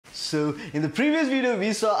So in the previous video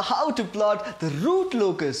we saw how to plot the root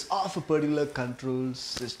locus of a particular control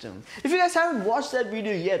system. If you guys haven't watched that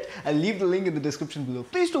video yet, I'll leave the link in the description below.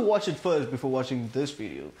 Please do watch it first before watching this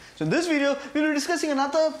video. So in this video we'll be discussing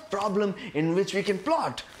another problem in which we can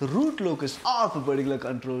plot the root locus of a particular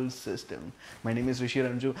control system. My name is Rishi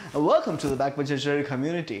and welcome to the Backbench Engineering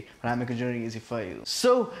Community, where I make engineering easy for you.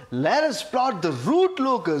 So let us plot the root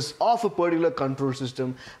locus of a particular control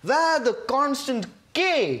system where the constant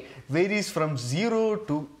k varies from 0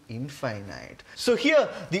 to infinite. So here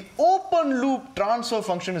the open loop transfer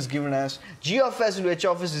function is given as g of s into h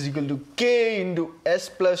of s is equal to k into s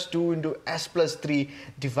plus 2 into s plus 3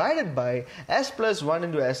 divided by s plus 1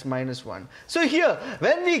 into s minus 1. So here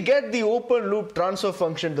when we get the open loop transfer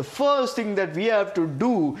function, the first thing that we have to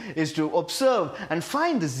do is to observe and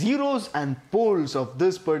find the zeros and poles of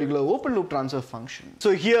this particular open loop transfer function.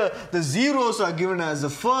 So here the zeros are given as the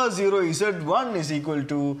first zero z1 is equal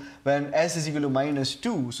to when s is equal to minus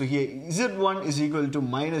 2. So here z1 is equal to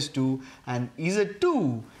minus 2 and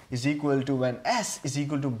z2 is equal to when s is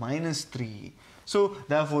equal to minus 3. So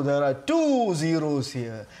therefore there are two zeros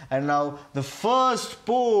here, and now the first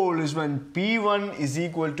pole is when p1 is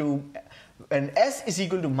equal to when s is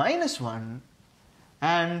equal to minus 1,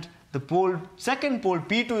 and the second pole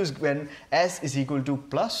p2 is when s is equal to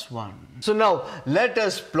plus 1. So now let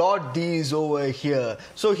us plot these over here.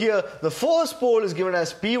 So here the first pole is given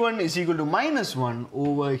as p1 is equal to minus 1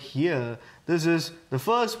 over here. This is the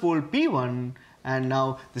first pole p1, and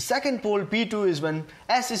now the second pole p2 is when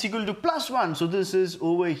s is equal to plus 1. So this is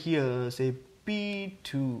over here, say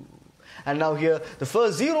p2. And now here the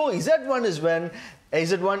first zero z1 is when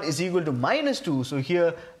z1 is equal to minus 2. So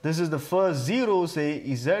here this is the first zero, say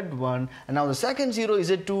z1, and now the second zero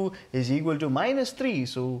z2 is equal to minus 3.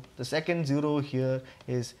 So the second zero here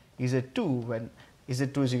is z2 when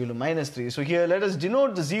z2 is equal to minus 3. So here let us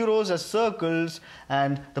denote the zeros as circles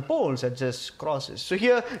and the poles as just crosses. So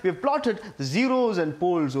here we have plotted the zeros and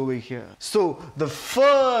poles over here. So the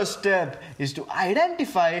first step is to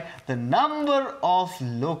identify the number of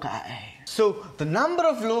loci. So the number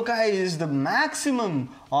of loci is the maximum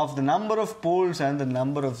of the number of poles and the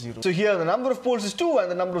number of zeros. So here the number of poles is 2 and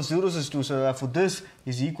the number of zeros is 2. So therefore this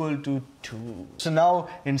is equal to 2. So now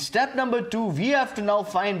in step number 2 we have to now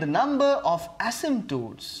find the number of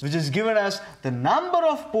asymptotes, which is given as the number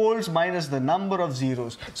of poles minus the number of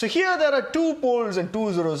zeros. So here there are 2 poles and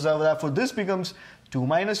 2 zeros. So therefore this becomes 2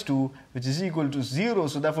 minus 2, which is equal to 0.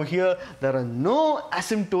 So therefore here there are no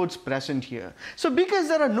asymptotes present here. So because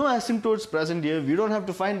there are no asymptotes present here, we don't have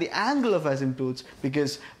to find the angle of asymptotes,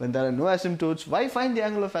 because when there are no asymptotes, why find the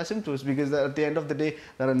angle of asymptotes? Because at the end of the day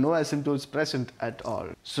there are no asymptotes present at all.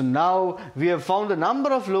 So now we have found the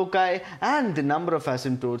number of loci and the number of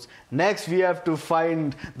asymptotes. Next we have to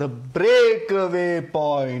find the breakaway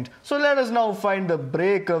point. So let us now find the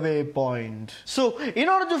breakaway point. So in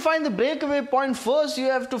order to find the breakaway point, first you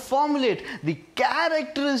have to formulate the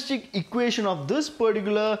characteristic equation of this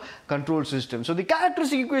particular control system. So the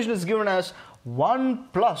characteristic equation is given as 1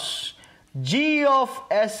 plus g of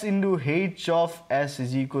s into h of s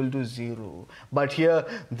is equal to 0. But here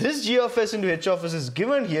this g of s into h of s is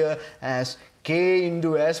given here as k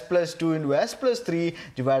into s plus 2 into s plus 3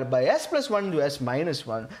 divided by s plus 1 into s minus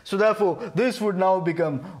 1. So therefore this would now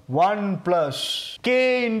become 1 plus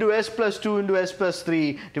k into s plus 2 into s plus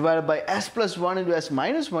 3 divided by s plus 1 into s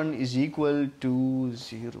minus 1 is equal to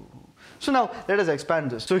 0. So now let us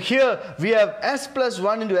expand this. So here we have s plus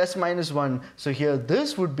 1 into s minus 1. So here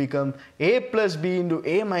this would become a plus b into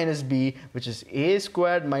a minus b, which is a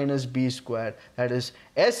squared minus b squared. That is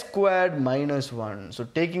s squared minus 1. So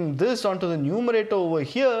taking this onto the numerator over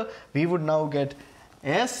here, we would now get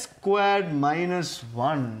s squared minus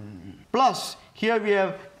 1 plus here we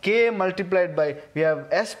have k multiplied by, we have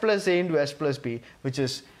s plus a into s plus b, which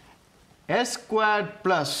is s squared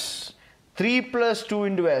plus 3 plus 2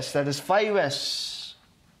 into s, that is 5s,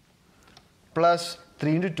 plus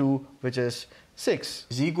 3 into 2, which is 6,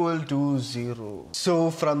 is equal to 0. So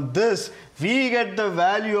from this we get the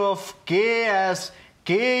value of k as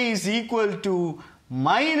k is equal to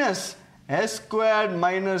minus s squared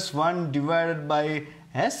minus 1 divided by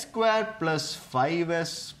s squared plus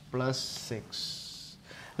 5s plus 6.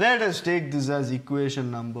 Let us take this as equation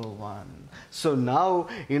number 1. So now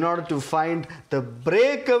in order to find the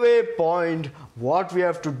breakaway point, what we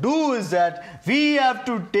have to do is that we have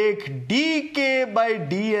to take dk by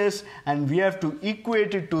ds and we have to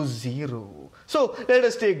equate it to 0. So let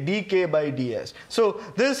us take dk by ds. So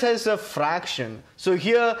this has a fraction. So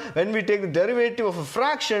here when we take the derivative of a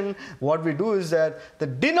fraction, what we do is that the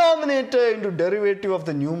denominator into derivative of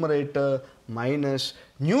the numerator minus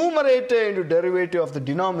numerator into derivative of the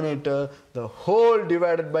denominator, the whole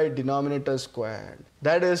divided by denominator squared.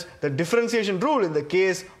 That is the differentiation rule in the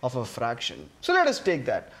case of a fraction. So let us take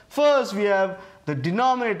that. First we have the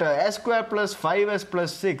denominator s square plus 5s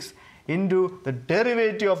plus 6 into the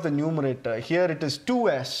derivative of the numerator. Here it is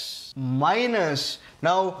 2s minus,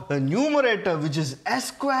 now the numerator, which is s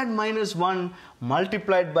squared minus 1,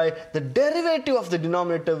 multiplied by the derivative of the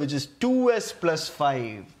denominator, which is 2s plus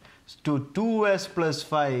 5. To 2s plus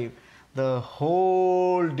 5, the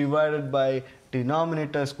whole divided by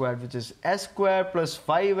denominator squared, which is s squared plus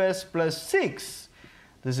 5s plus 6.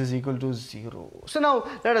 This is equal to 0. So now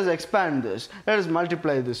let us expand this. Let us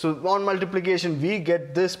multiply this. So on multiplication, we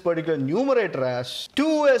get this particular numerator as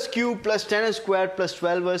 2s cubed plus 10s squared plus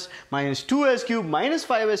 12s minus 2s cubed minus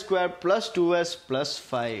 5s squared plus 2s plus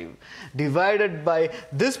 5 divided by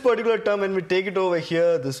this particular term. When we take it over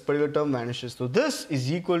here, this particular term vanishes. So this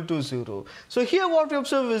is equal to 0. So here what we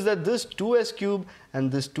observe is that this 2s cubed and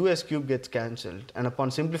this 2s cubed gets cancelled, and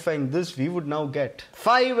upon simplifying this, we would now get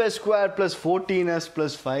 5s squared plus 14s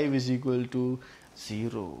plus 5 is equal to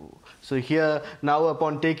 0. So here now,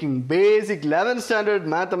 upon taking basic 11th standard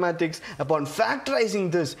mathematics, upon factorizing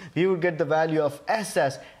this, we would get the value of s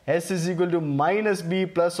as s is equal to minus b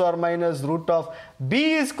plus or minus root of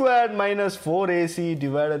b squared minus 4ac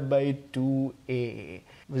divided by 2a,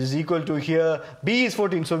 which is equal to, here b is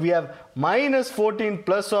 14, so we have minus 14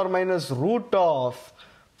 plus or minus root of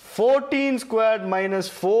 14 squared minus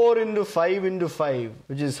 4 into 5 into 5,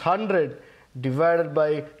 which is 100 divided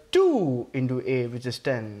by 2 into a, which is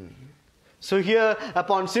 10. So here,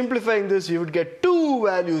 upon simplifying this, you would get two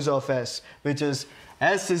values of s, which is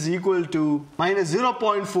s is equal to minus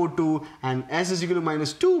 0.42 and s is equal to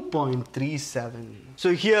minus 2.37.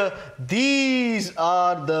 So here, these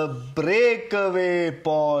are the breakaway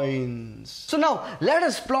points. So now, let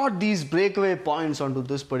us plot these breakaway points onto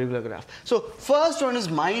this particular graph. So first one is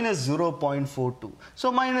minus 0.42.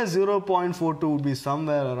 So minus 0.42 would be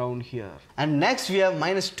somewhere around here. And next we have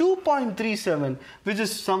minus 2.37, which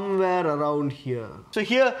is somewhere around here. So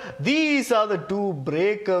here, these are the two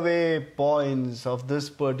breakaway points of this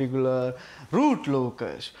particular root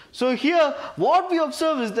locus. So here, what we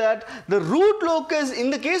observe is that the root locus, in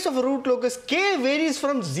the case of a root locus, k varies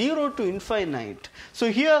from 0 to infinite. So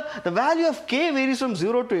here, the value of k varies from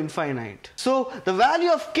 0 to infinite. So the value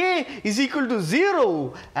of k is equal to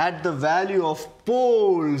 0 at the value of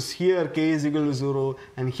poles. Here k is equal to 0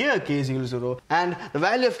 and here k is equal to 0, and the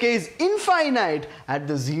value of k is infinite at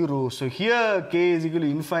the 0. So here k is equal to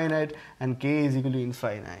infinite and k is equal to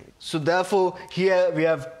infinite. So therefore here we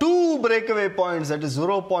have two breakaway points, that is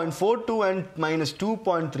 0.42 and minus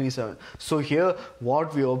 2.37. So here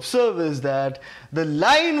what we observe is that the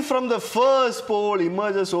line from the first pole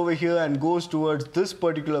emerges over here and goes towards this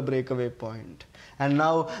particular breakaway point. And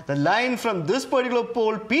now the line from this particular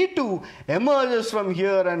pole P2 emerges from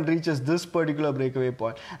here and reaches this particular breakaway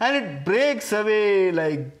point. And it breaks away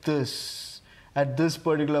like this. At this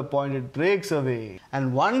particular point it breaks away.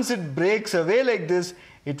 And once it breaks away like this,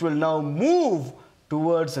 it will now move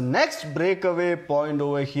towards the next breakaway point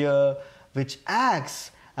over here, which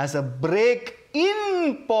acts as a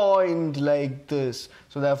break-in point like this.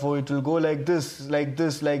 So therefore it will go like this, like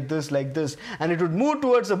this, like this, like this, and it would move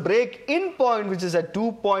towards a break-in point which is at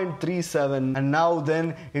 2.37, and now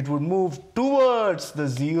then it would move towards the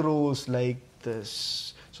zeros like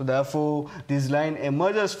this. So therefore this line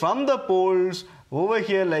emerges from the poles over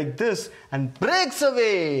here like this and breaks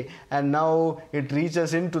away, and now it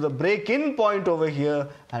reaches into the break-in point over here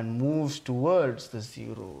and moves towards the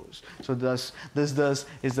zeros. So this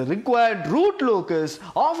is the required root locus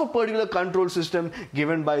of a particular control system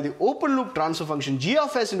given by the open loop transfer function g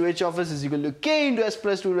of s into h of s is equal to k into s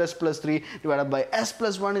plus 2 into s plus 3 divided by s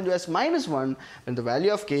plus 1 into s minus 1, when the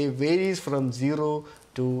value of k varies from 0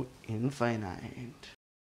 to infinite.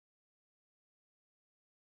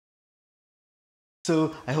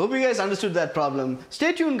 So I hope you guys understood that problem.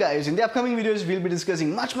 Stay tuned guys, in the upcoming videos we'll be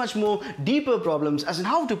discussing much more deeper problems as in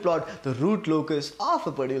how to plot the root locus of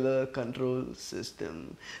a particular control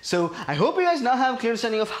system. So I hope you guys now have a clear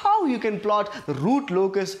understanding of how you can plot the root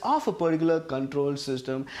locus of a particular control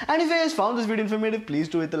system. And if you guys found this video informative, please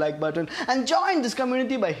do hit the like button and join this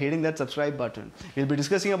community by hitting that subscribe button. We'll be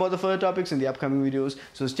discussing about the further topics in the upcoming videos.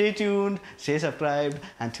 So stay tuned, stay subscribed.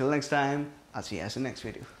 Until next time, I'll see you guys in the next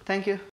video. Thank you.